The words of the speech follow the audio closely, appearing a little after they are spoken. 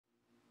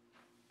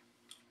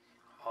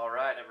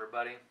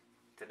everybody.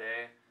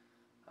 Today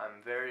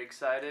I'm very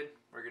excited.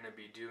 We're going to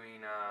be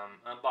doing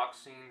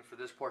unboxing for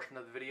this portion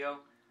of the video.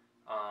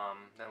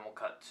 Then we'll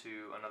cut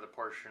to another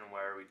portion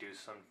where we do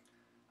some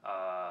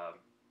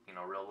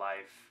real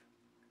life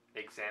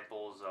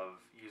examples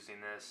of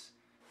using this.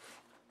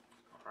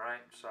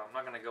 Alright, so I'm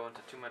not going to go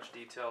into too much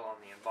detail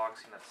on the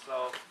unboxing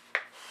itself.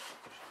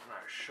 I'm going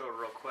to show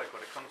real quick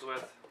what it comes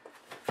with.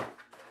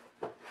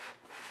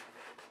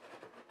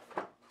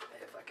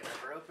 If I can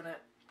ever open it.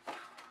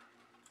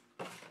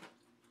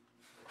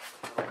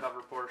 The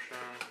cover portion.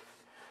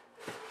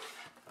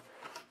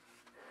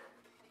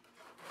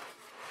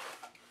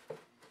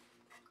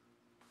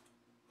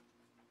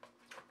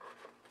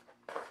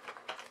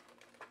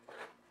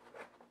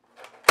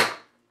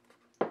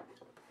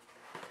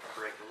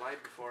 Break the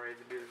light before I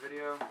even do the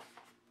video.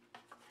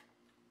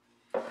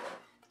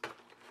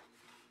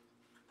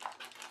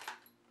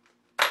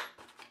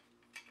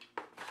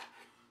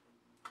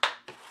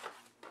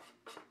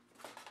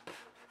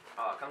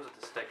 Oh, it comes with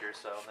the sticker,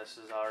 so this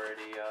is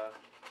already a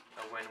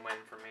win-win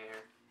for me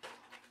here.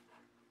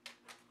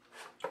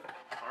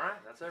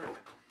 Alright, that's everything.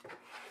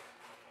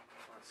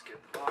 Let's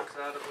get the box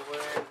out of the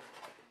way.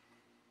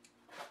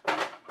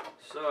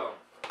 So,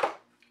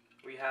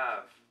 we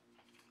have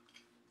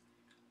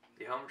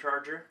the home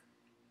charger,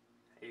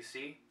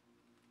 AC,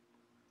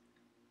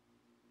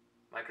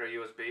 micro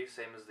USB,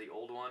 same as the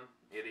old one.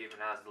 It even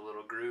has the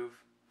little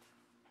groove.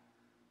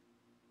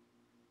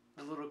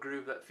 The little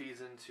groove that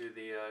feeds into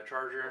the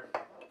charger.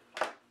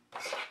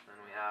 And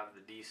we have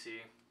the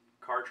DC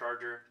car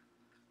charger.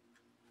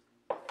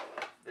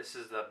 This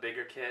is the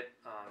bigger kit,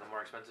 the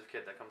more expensive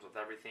kit that comes with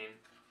everything.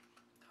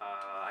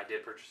 I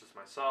did purchase this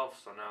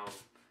myself, so no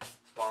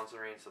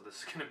sponsoring, so this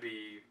is going to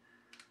be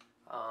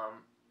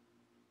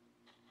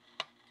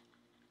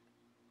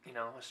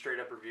a straight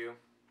up review.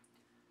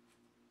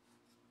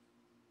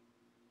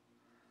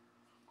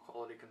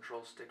 Quality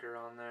control sticker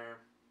on there.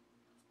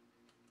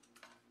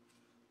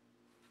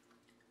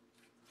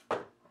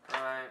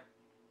 Alright,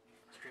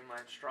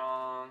 Streamline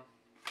Strong,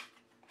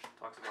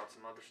 talks about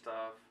some other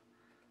stuff,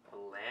 a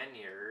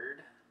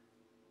lanyard,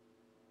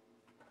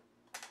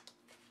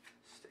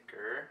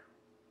 sticker,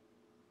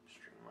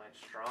 Streamline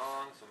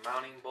Strong, some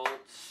mounting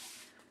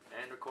bolts,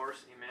 and of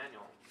course a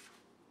manual.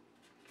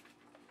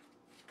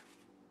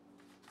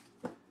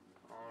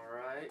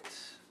 Alright,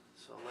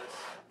 so let's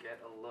get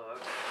a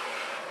look at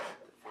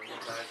what you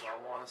guys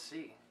all want to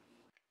see.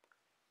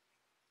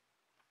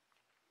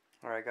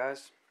 Alright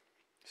guys.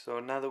 So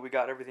now that we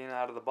got everything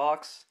out of the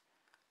box,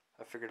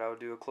 I figured I would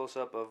do a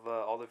close-up of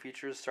all the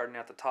features starting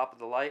at the top of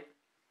the light.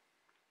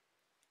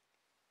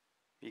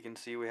 You can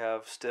see we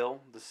have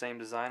still the same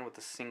design with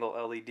a single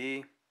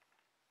LED,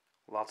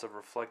 lots of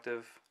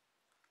reflective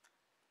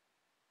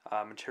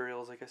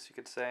materials, I guess you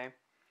could say.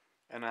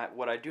 And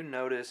what I do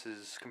notice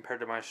is,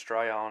 compared to my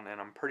Stryon,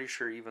 and I'm pretty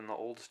sure even the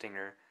old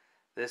Stinger,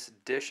 this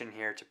dish in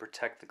here to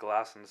protect the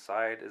glass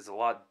inside is a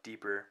lot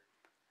deeper.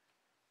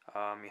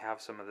 You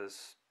have some of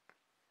this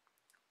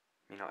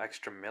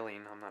extra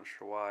milling, I'm not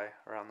sure why,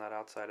 around that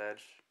outside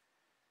edge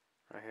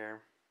right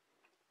here.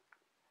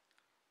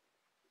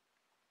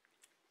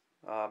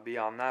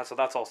 Beyond that, so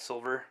that's all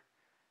silver,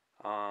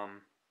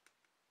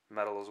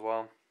 metal as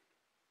well.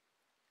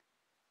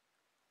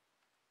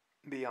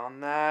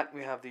 Beyond that,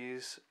 we have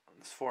this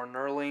for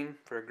knurling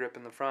for a grip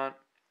in the front.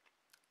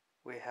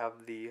 We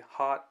have the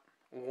hot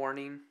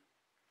warning.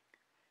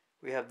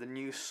 We have the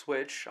new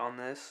switch on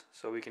this,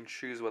 so we can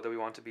choose whether we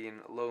want to be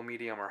in low,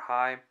 medium, or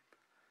high.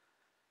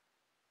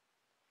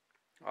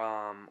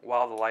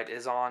 While the light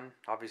is on,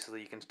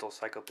 obviously you can still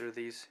cycle through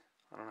these.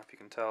 I don't know if you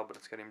can tell, but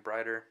it's getting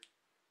brighter.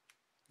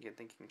 I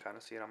think you can kind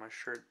of see it on my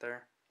shirt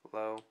there.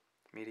 Low,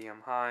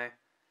 medium, high.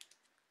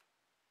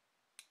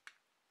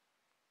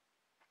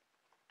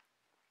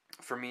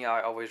 For me,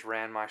 I always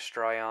ran my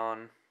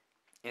Stryon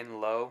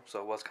in low, so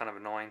it was kind of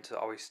annoying to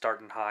always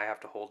start in high,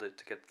 have to hold it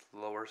to get to the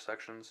lower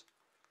sections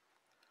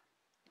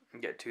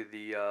and get to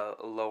the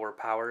lower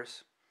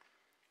powers.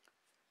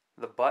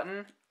 The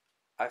button,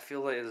 I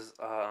feel is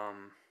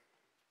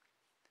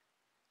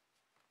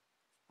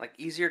like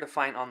easier to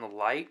find on the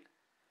light,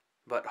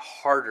 but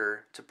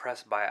harder to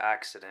press by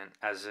accident,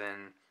 as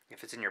in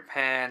if it's in your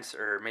pants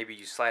or maybe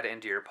you slide it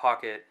into your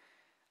pocket.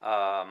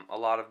 A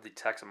lot of the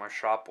techs at my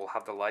shop will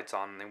have the lights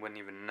on and they wouldn't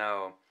even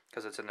know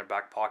because it's in their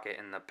back pocket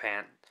and the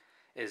pant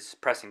is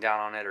pressing down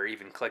on it or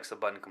even clicks the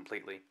button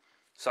completely.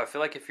 So I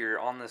feel like if you're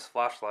on this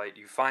flashlight,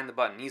 you find the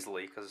button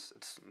easily because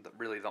it's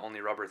really the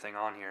only rubber thing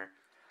on here.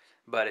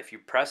 But if you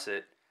press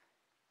it,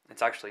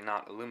 it's actually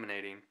not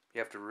illuminating. You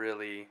have to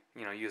really,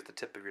 use the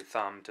tip of your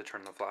thumb to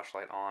turn the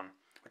flashlight on,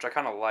 which I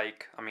kind of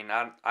like. I mean,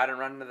 I didn't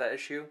run into that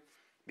issue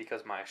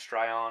because my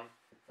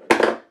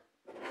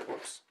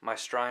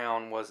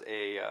Stryon was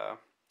a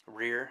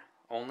rear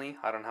only.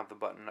 I don't have the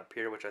button up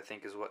here, which I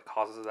think is what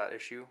causes that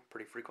issue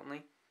pretty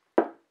frequently.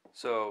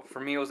 So for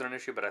me, it wasn't an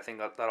issue, but I think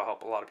that'll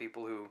help a lot of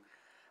people who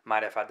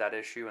might have had that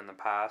issue in the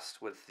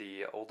past with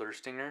the older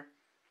Stinger.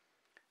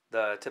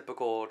 The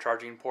typical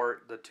charging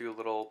port, the two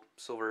little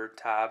silver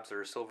tabs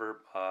or silver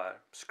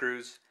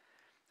screws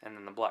and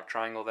then the black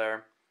triangle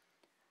there.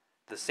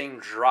 The same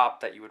drop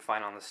that you would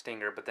find on the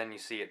Stinger, but then you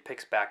see it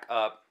picks back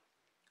up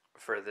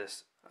for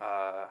this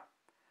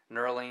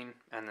knurling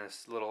and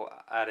this little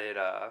added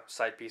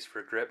side piece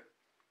for grip.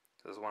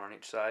 So there's one on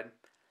each side.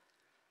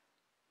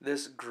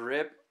 This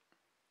grip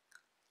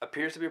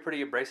appears to be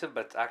pretty abrasive,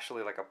 but it's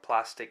actually like a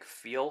plastic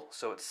feel,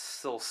 so it's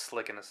still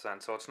slick in a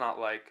sense. So it's not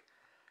like,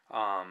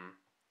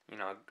 you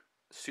know,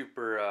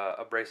 super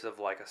abrasive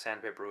like a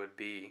sandpaper would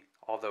be,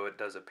 although it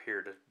does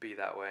appear to be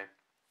that way.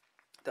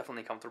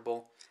 Definitely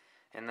comfortable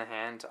in the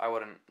hand. I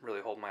wouldn't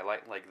really hold my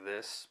light like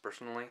this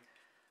personally.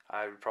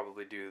 I would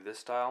probably do this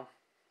style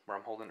where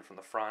I'm holding it from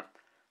the front,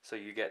 so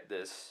you get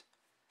this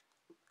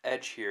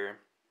edge here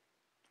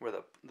where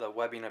the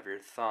webbing of your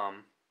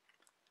thumb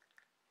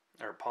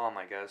or palm,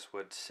 I guess,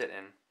 would sit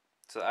in.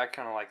 So I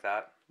kind of like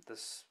that.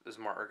 This is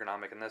more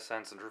ergonomic in this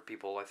sense, and for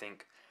people, I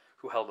think,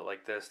 who held it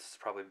like this is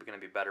probably going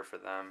to be better for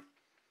them.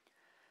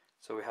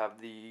 So we have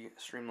the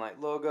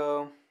Streamlight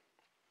logo,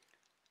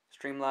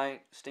 Streamlight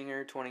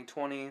Stinger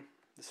 2020,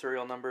 the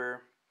serial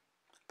number,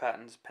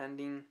 patents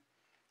pending.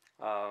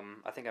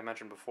 I think I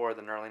mentioned before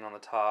the knurling on the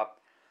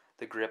top,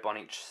 the grip on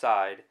each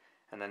side,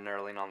 and then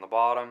knurling on the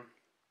bottom.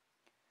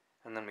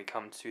 And then we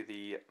come to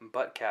the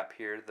butt cap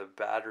here, the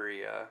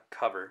battery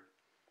cover.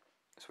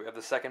 So we have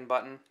the second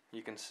button.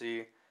 You can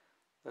see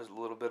there's a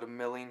little bit of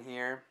milling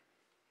here.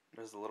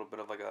 There's a little bit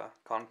of like a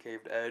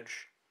concaved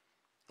edge.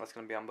 That's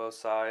going to be on both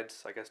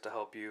sides, I guess, to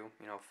help you,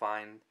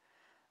 find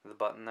the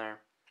button there.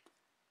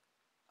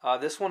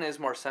 This one is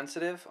more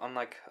sensitive,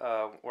 unlike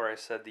where I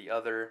said the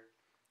other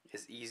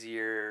is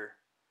easier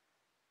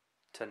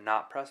to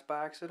not press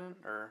by accident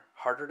or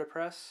harder to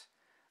press.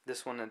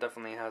 This one, it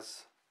definitely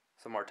has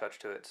some more touch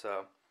to it,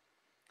 so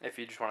if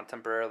you just want to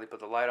temporarily put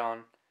the light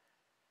on,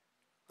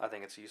 I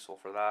think it's useful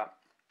for that.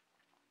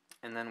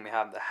 And then we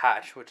have the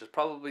hatch, which is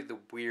probably the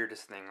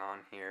weirdest thing on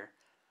here,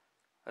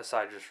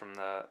 aside just from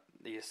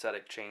the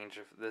aesthetic change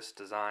of this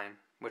design,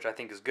 which I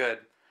think is good,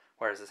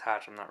 whereas this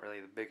hatch I'm not really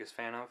the biggest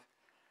fan of.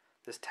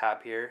 This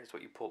tab here is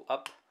what you pull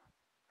up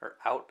or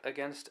out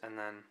against, and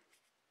then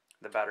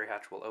the battery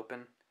hatch will open,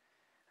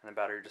 and the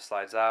battery just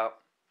slides out.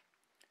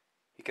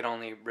 You can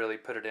only really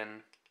put it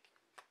in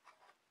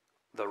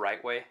the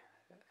right way.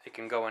 It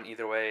can go in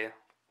either way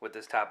with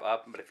this tab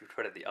up, but if you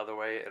put it the other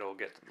way, it'll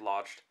get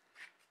lodged.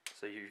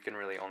 So you can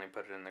really only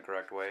put it in the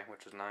correct way,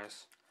 which is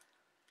nice.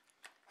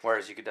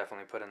 Whereas you could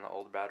definitely put in the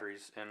old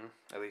batteries in,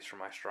 at least for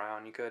my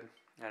Stryon you could,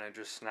 and it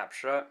just snaps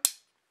shut.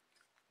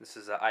 This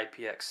is an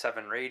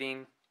IPX7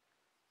 rating.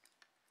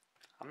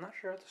 I'm not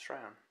sure if the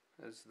Stryon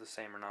is the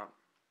same or not.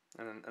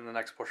 And then in the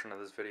next portion of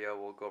this video,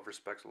 we'll go over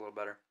specs a little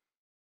better.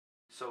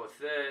 So with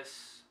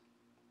this,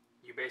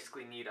 you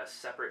basically need a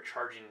separate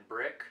charging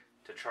brick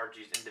to charge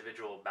these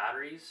individual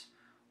batteries,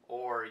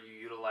 or you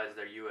utilize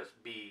their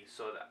USB.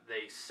 So that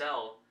they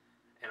sell,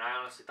 and I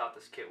honestly thought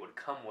this kit would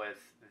come with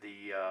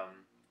the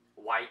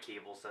Y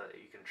cables so that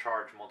you can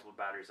charge multiple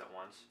batteries at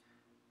once,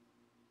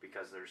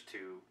 because there's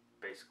two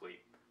basically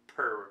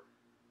per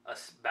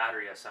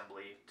battery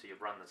assembly to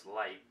run this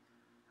light.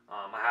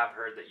 I have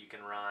heard that you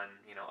can run,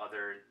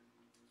 other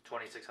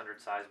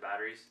 2600 size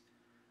batteries.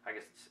 I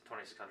guess it's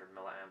 2600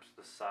 milliamps.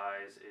 The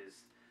size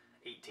is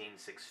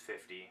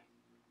 18650.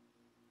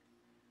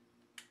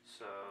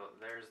 So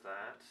there's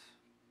that.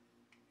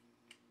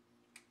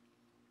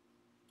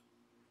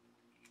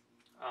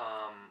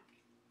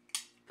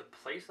 The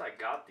place I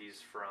got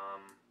these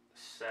from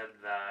said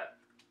that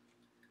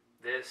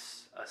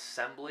this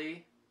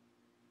assembly,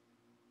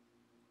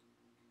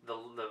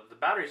 the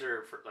batteries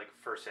are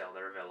for sale,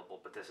 they're available,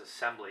 but this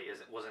assembly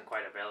wasn't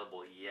quite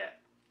available yet.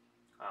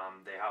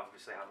 They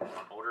obviously haven't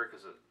gone on order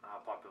because of how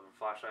popular the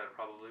flashlight it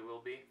probably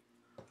will be.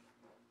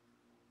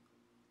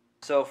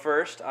 So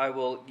first, I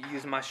will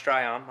use my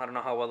Stryon. I don't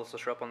know how well this will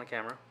show up on the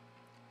camera.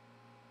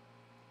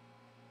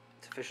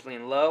 It's officially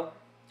in low.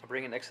 I'll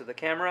bring it next to the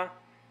camera.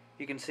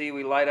 You can see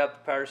we light up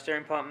the power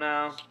steering pump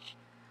now.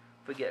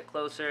 If we get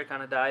closer,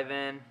 kind of dive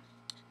in.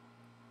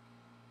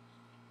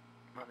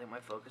 I don't think my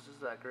focus is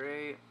that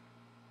great.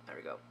 There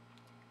we go.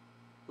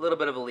 A little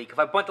bit of a leak. If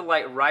I point the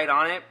light right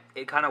on it,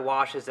 it kind of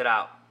washes it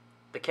out.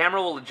 The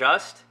camera will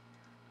adjust,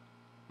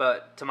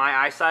 but to my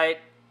eyesight,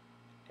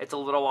 it's a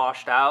little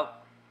washed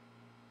out.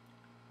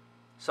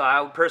 So I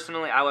would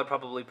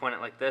probably point it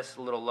like this,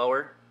 a little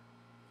lower,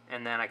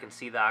 and then I can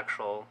see the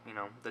actual,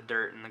 the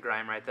dirt and the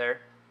grime right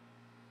there.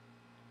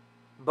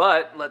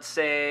 But let's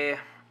say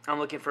I'm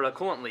looking for a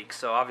coolant leak,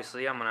 so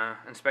obviously I'm going to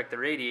inspect the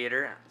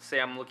radiator. Say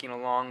I'm looking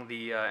along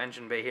the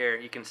engine bay here.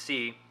 You can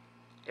see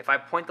if I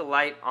point the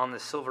light on the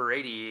silver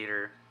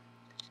radiator,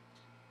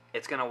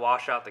 it's going to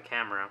wash out the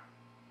camera.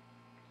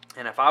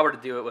 And if I were to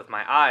do it with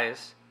my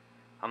eyes,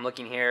 I'm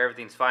looking here,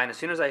 everything's fine. As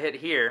soon as I hit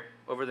here,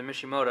 over the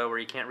Mishimoto where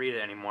you can't read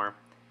it anymore,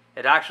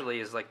 it actually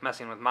is like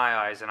messing with my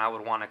eyes, and I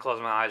would want to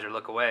close my eyes or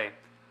look away.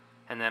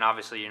 And then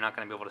obviously you're not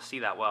going to be able to see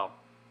that well.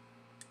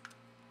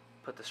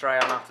 Put the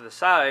Stryon off to the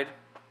side,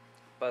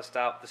 bust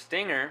out the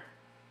Stinger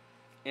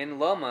in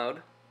low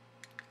mode.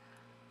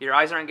 Your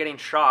eyes aren't getting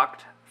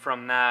shocked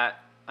from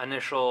that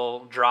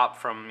initial drop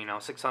from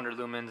 600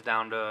 lumens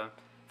down to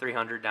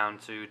 300 down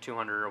to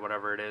 200 or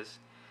whatever it is.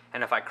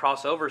 And if I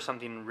cross over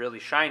something really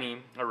shiny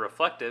or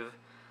reflective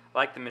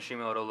like the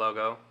Mishimoto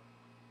logo,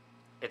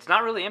 it's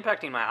not really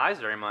impacting my eyes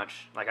very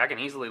much. Like, I can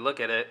easily look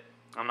at it.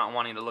 I'm not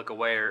wanting to look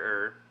away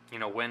or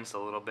wince a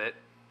little bit.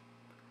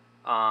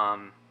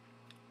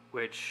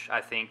 Which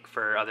I think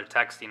for other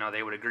techs,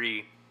 they would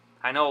agree.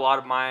 I know a lot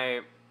of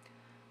my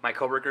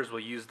coworkers will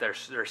use their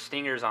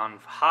stingers on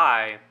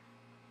high,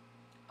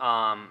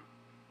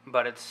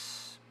 but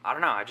I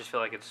don't know, I just feel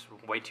like it's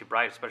way too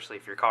bright, especially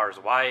if your car is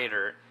white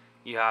or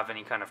you have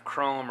any kind of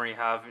chrome or you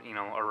have,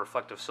 a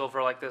reflective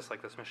silver like this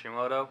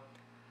Mishimoto.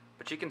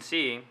 But you can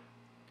see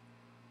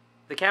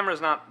the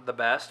camera's not the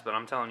best, but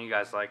I'm telling you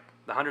guys, like,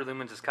 the 100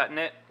 lumens is cutting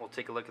it. We'll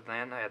take a look at the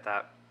end. I had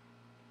that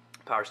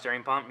power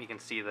steering pump. You can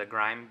see the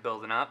grime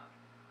building up.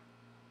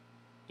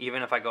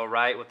 Even if I go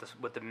right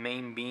with the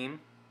main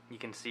beam, you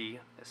can see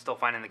it's still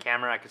fine in the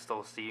camera. I can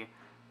still see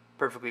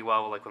perfectly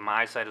well, like with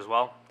my eyesight as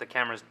well. The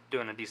camera's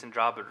doing a decent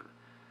job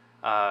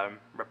at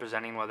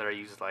representing whether I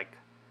use like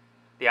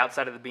the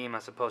outside of the beam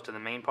as opposed to the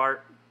main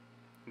part.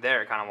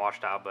 There it kind of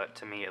washed out, but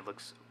to me it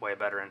looks way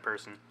better in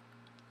person.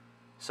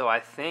 So I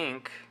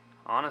think,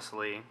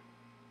 honestly,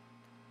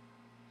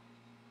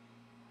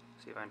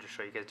 see if I can just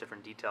show you guys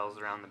different details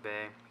around the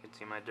bay. You can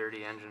see my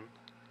dirty engine.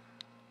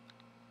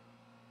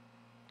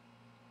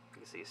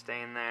 You can see it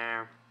staying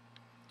there.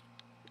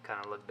 You kind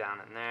of look down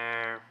in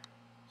there.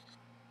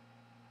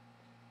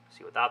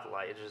 See, without the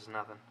light, it's just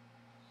nothing.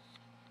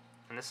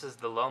 And this is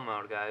the low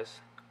mode, guys.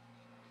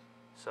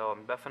 So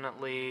I'm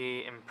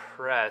definitely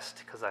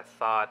impressed because I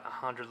thought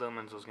 100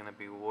 lumens was going to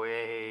be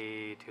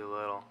way too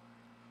little.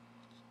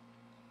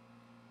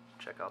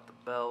 Check out the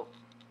belt.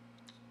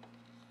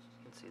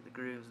 You can see the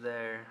grooves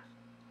there.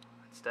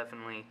 It's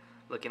definitely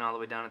looking all the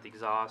way down at the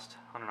exhaust.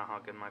 I don't know how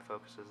good my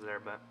focus is there,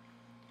 but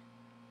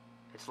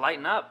it's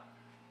lighting up.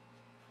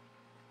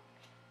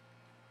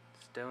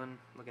 It's doing,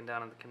 looking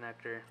down at the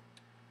connector.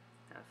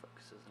 Yeah,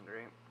 focus isn't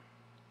great.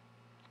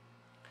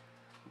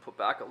 Put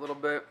back a little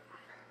bit.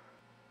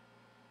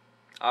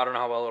 I don't know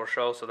how well it'll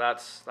show, so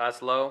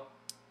that's low.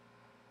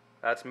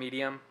 That's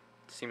medium.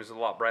 It seems a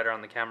lot brighter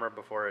on the camera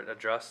before it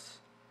adjusts.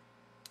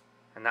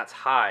 And that's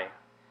high.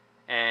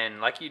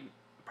 And like you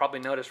probably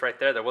noticed right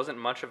there wasn't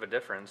much of a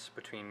difference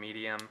between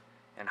medium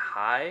and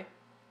high.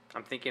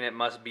 I'm thinking it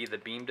must be the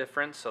beam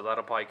difference, so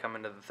that'll probably come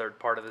into the third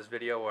part of this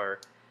video where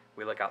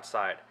we look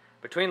outside.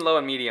 Between low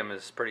and medium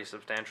is pretty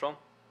substantial.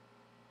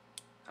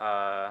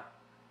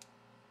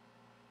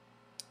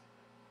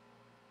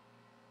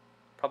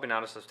 Probably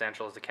not as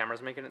substantial as the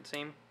camera's making it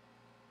seem,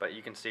 but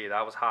you can see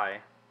that was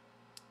high.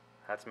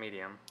 That's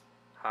medium.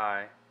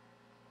 High.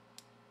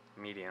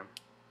 Medium.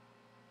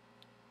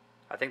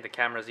 I think the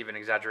camera's even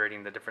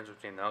exaggerating the difference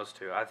between those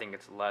two. I think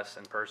it's less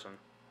in person.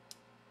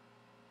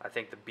 I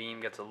think the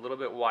beam gets a little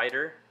bit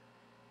wider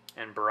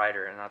and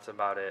brighter, and that's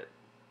about it.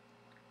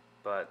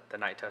 But the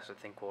night test, I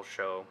think, will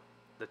show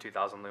the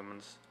 2000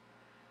 lumens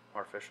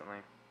more efficiently.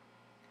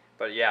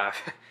 But yeah,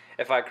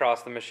 if I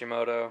cross the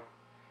Mishimoto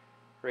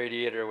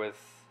radiator with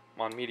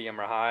on medium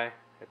or high,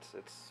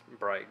 it's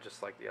bright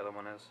just like the other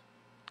one is.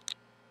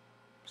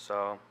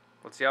 So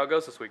let's see how it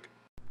goes this week.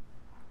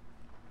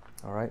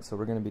 Alright, so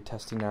we're going to be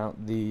testing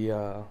out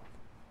the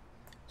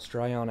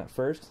Stryon at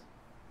first.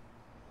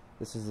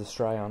 This is the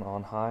Stryon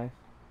on high.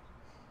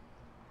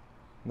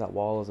 That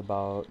wall is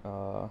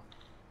about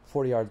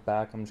 40 yards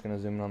back. I'm just going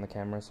to zoom in on the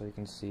camera so you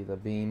can see the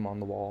beam on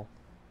the wall.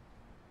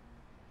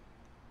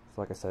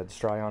 So like I said,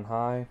 Stryon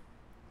high.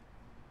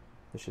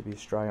 This should be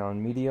Stryon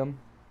medium.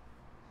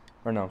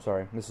 Or no,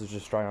 sorry, this is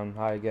just Stryon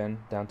high again,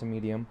 down to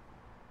medium.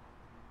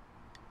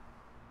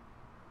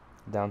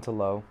 Down to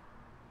low.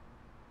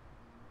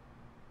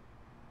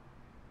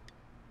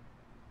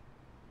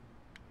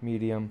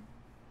 Medium.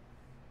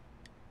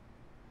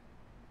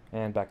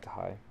 And back to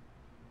high.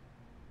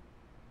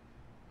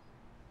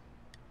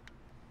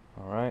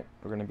 Alright,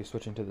 we're going to be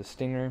switching to the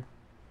Stinger.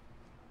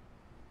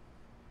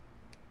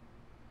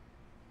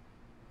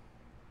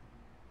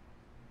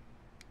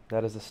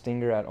 That is a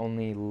Stinger at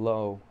only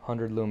low,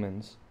 100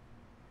 lumens.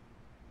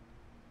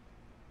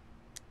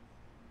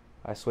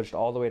 I switched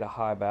all the way to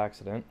high by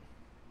accident.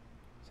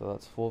 So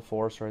that's full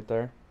force right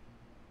there.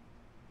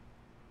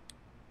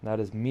 That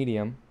is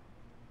medium.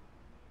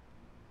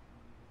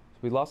 So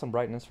we lost some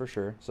brightness for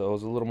sure, so it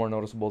was a little more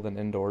noticeable than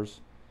indoors.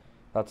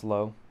 That's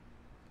low.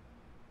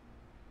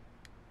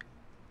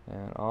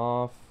 And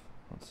off.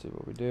 Let's see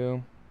what we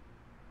do.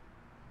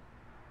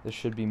 This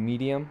should be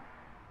medium,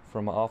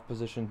 from off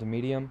position to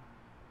medium.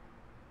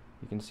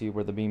 You can see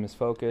where the beam is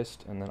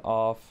focused, and then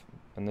off,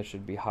 and this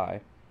should be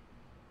high.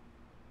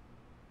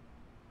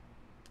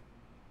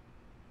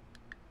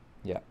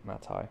 Yeah,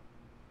 that's high.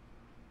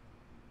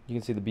 You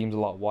can see the beam's a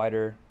lot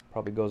wider,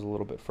 probably goes a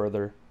little bit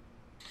further.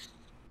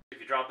 If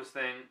you drop this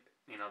thing,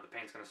 the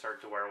paint's going to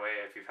start to wear away.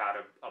 If you've had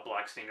a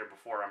black Stinger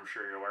before, I'm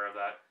sure you're aware of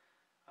that.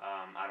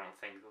 I don't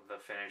think the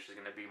finish is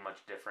going to be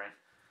much different.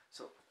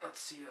 So let's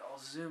see, I'll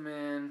zoom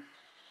in.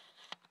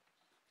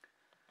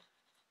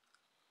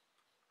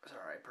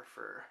 Sorry, I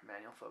prefer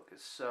manual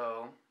focus.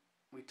 So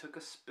we took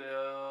a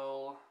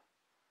spill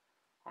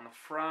on the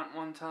front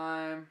one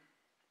time.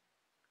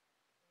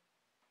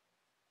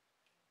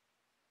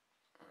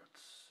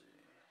 Let's see.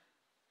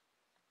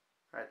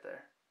 Right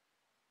there.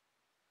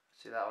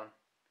 See that one?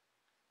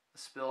 The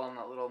spill on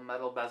that little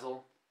metal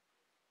bezel.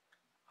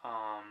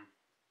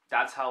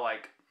 That's how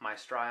like my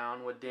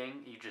Stryon would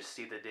ding. You just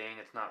see the ding.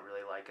 It's not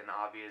really like an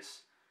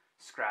obvious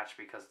scratch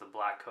because the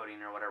black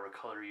coating or whatever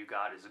color you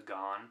got is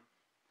gone.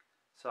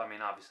 So I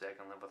mean, obviously I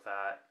can live with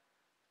that.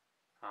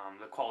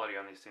 The quality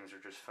on these things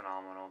are just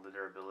phenomenal, the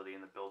durability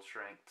and the build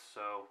strength.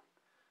 So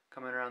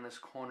coming around this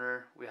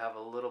corner, we have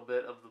a little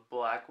bit of the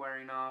black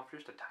wearing off,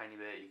 just a tiny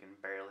bit. You can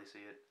barely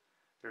see it.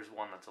 There's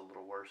one that's a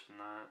little worse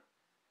than that.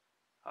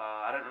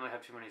 I didn't really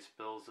have too many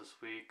spills this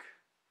week.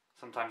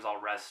 Sometimes I'll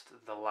rest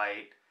the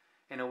light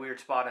in a weird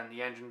spot in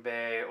the engine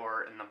bay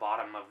or in the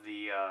bottom of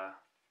the, a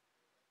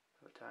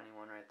tiny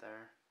one right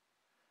there.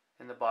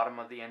 In the bottom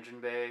of the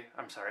engine bay,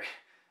 I'm sorry,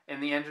 in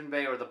the engine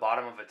bay or the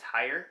bottom of a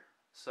tire.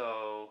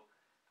 So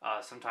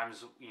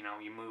sometimes, you know,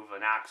 you move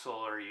an axle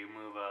or you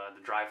move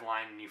the drive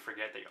line and you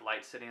forget that your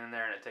light's sitting in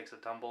there and it takes a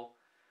tumble.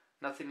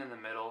 Nothing in the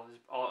middle.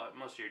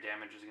 Most of your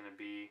damage is going to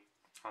be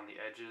on the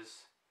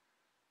edges.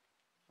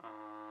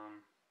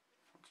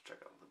 Let's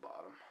check out the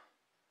bottom.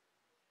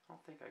 I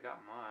don't think I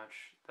got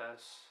much. I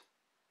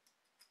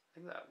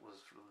think that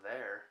was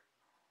there.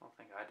 I don't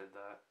think I did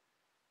that.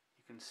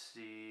 You can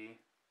see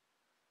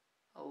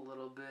a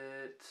little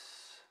bit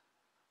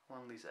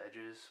along these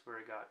edges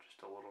where it got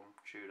just a little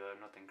chewed up,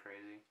 nothing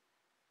crazy.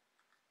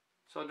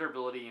 So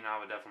durability, you know,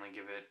 I would definitely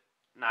give it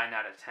 9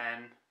 out of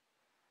 10.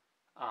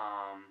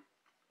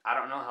 I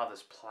don't know how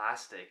this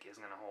plastic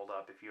is going to hold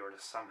up if you were to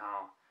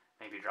somehow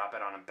maybe drop it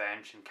on a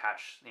bench and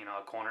catch, you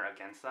know, a corner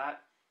against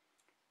that.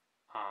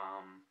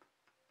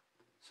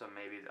 So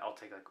maybe I'll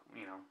take, like,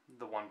 you know,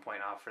 the 1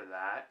 point off for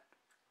that.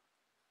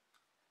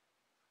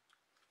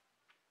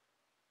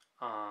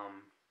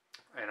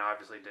 And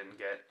obviously didn't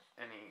get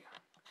any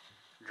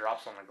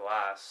drops on the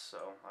glass, so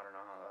I don't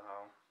know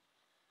how.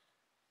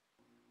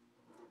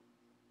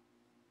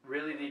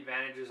 Really, the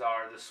advantages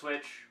are the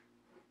switch.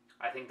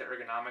 I think the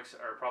ergonomics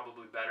are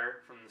probably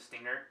better from the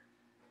Stinger.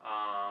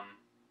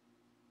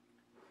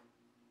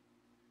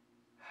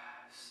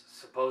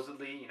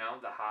 Supposedly, you know,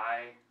 the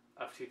high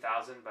of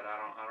 2000, but I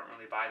don't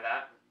really buy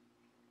that.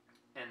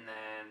 And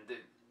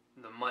then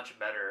the much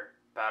better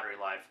battery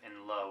life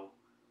in low.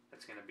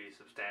 It's going to be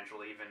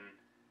substantial even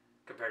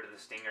compared to the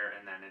Stinger,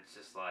 and then it's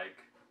just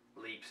like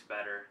leaps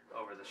better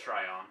over the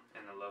Stryon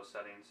in the low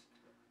settings.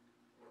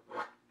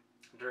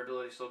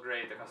 Durability is still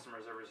great. The customer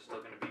service is still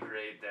going to be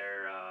great.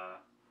 Their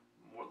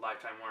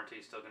lifetime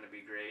warranty is still going to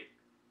be great.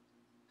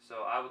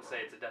 So I would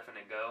say it's a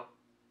definite go.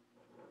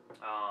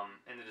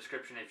 In the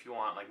description, if you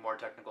want like more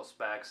technical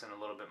specs and a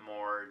little bit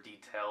more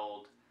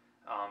detailed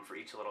for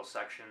each little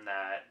section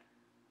that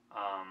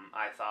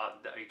I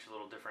thought that each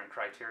little different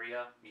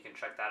criteria, you can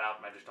check that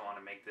out. I just don't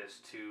want to make this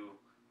too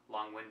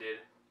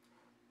long-winded.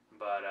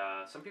 But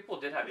some people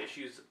did have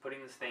issues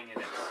putting this thing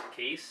in its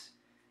case.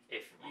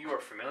 If you are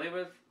familiar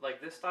with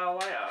like this style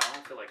light, I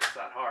don't feel like it's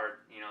that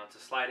hard. You know, to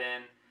slide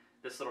in.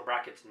 This little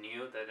bracket's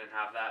new. They didn't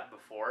have that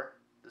before.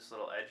 This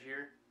little edge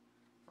here.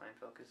 Line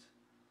focus.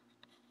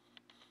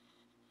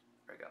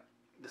 There we go.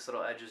 This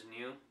little edge is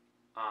new.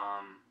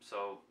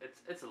 So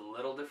it's a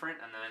little different,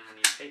 and then when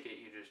you take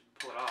it, you just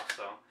pull it off.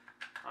 So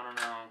I don't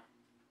know.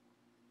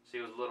 See,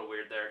 it was a little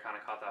weird there. Kind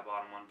of caught that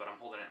bottom one, but I'm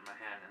holding it in my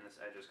hand, and this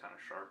edge is kind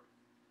of sharp.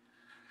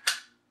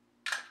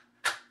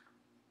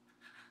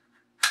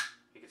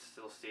 You can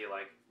still see,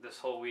 like,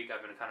 this whole week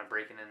I've been kind of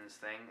breaking in this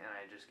thing, and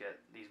I just get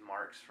these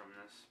marks from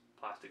this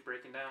plastic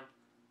breaking down.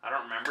 I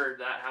don't remember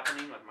that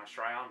happening with my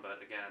Stryon,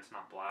 but again, it's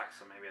not black,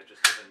 so maybe I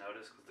just didn't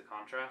notice because of the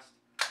contrast.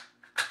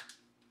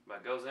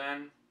 But it goes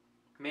in,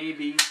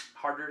 maybe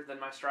harder than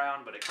my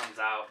Stryon, but it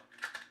comes out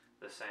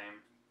the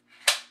same.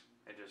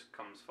 It just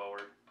comes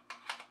forward.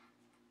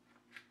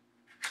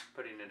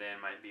 Putting it in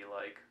might be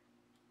like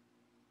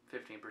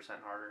 15%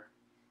 harder.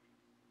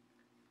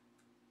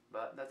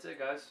 But that's it,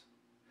 guys.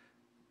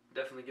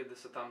 Definitely give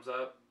this a thumbs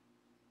up.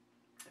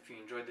 If you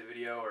enjoyed the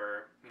video,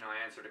 or you know I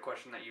answered a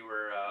question that you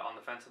were on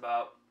the fence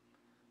about,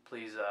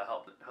 please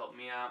help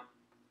me out.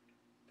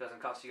 It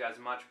doesn't cost you guys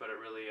much, but it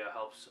really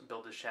helps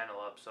build this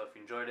channel up. So if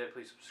you enjoyed it,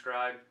 please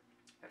subscribe.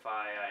 If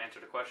I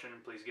answered a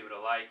question, please give it a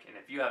like. And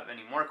if you have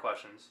any more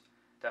questions,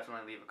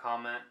 definitely leave a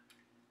comment.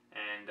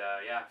 And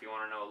yeah, if you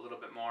want to know a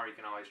little bit more, you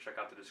can always check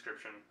out the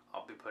description.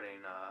 I'll be putting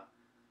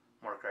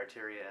more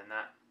criteria in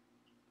that.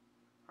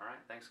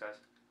 Alright, thanks guys.